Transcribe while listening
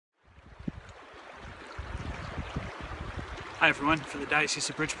Hi everyone, for the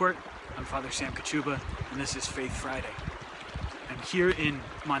Diocese of Bridgeport, I'm Father Sam Kachuba, and this is Faith Friday. I'm here in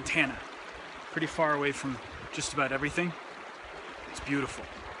Montana, pretty far away from just about everything. It's beautiful.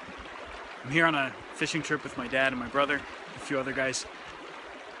 I'm here on a fishing trip with my dad and my brother, a few other guys.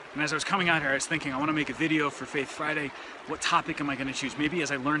 And as I was coming out here, I was thinking, I want to make a video for Faith Friday. What topic am I going to choose? Maybe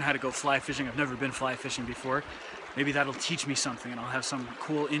as I learn how to go fly fishing, I've never been fly fishing before, maybe that'll teach me something and I'll have some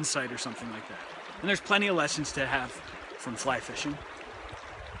cool insight or something like that. And there's plenty of lessons to have from fly fishing.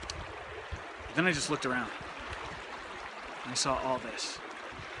 But then I just looked around and I saw all this.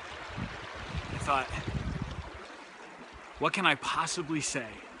 I thought, what can I possibly say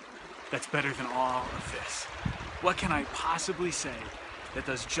that's better than all of this? What can I possibly say that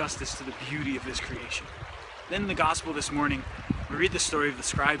does justice to the beauty of this creation? Then in the gospel this morning, we read the story of the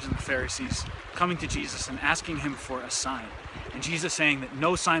scribes and the Pharisees coming to Jesus and asking him for a sign. And Jesus saying that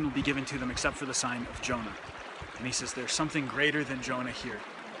no sign will be given to them except for the sign of Jonah. And he says, there's something greater than Jonah here.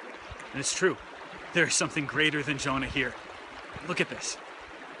 And it's true. There is something greater than Jonah here. Look at this.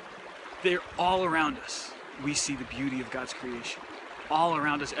 They're all around us. We see the beauty of God's creation. All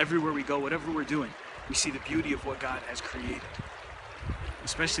around us, everywhere we go, whatever we're doing, we see the beauty of what God has created.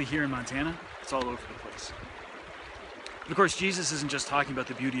 Especially here in Montana, it's all over the place. But of course, Jesus isn't just talking about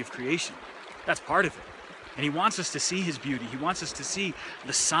the beauty of creation. That's part of it. And he wants us to see his beauty. He wants us to see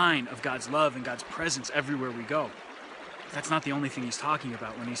the sign of God's love and God's presence everywhere we go. But that's not the only thing he's talking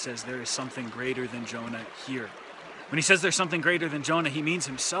about when he says there is something greater than Jonah here. When he says there's something greater than Jonah, he means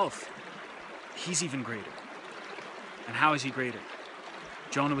himself. He's even greater. And how is he greater?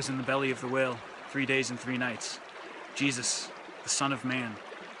 Jonah was in the belly of the whale 3 days and 3 nights. Jesus, the Son of Man,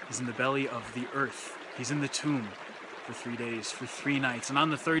 is in the belly of the earth. He's in the tomb for 3 days, for 3 nights. And on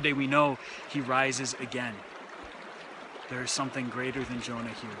the third day, we know he rises again. There is something greater than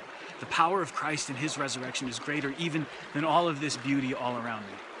Jonah here. The power of Christ in his resurrection is greater even than all of this beauty all around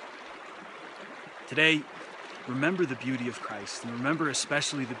me. Today, remember the beauty of Christ, and remember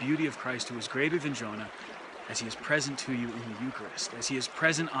especially the beauty of Christ who is greater than Jonah, as he is present to you in the Eucharist, as he is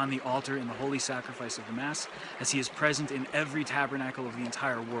present on the altar in the holy sacrifice of the Mass, as he is present in every tabernacle of the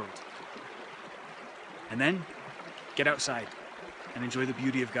entire world. And then, get outside and enjoy the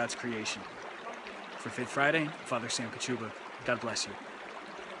beauty of God's creation. For Faith Friday, Father Sam Kachuba, God bless you.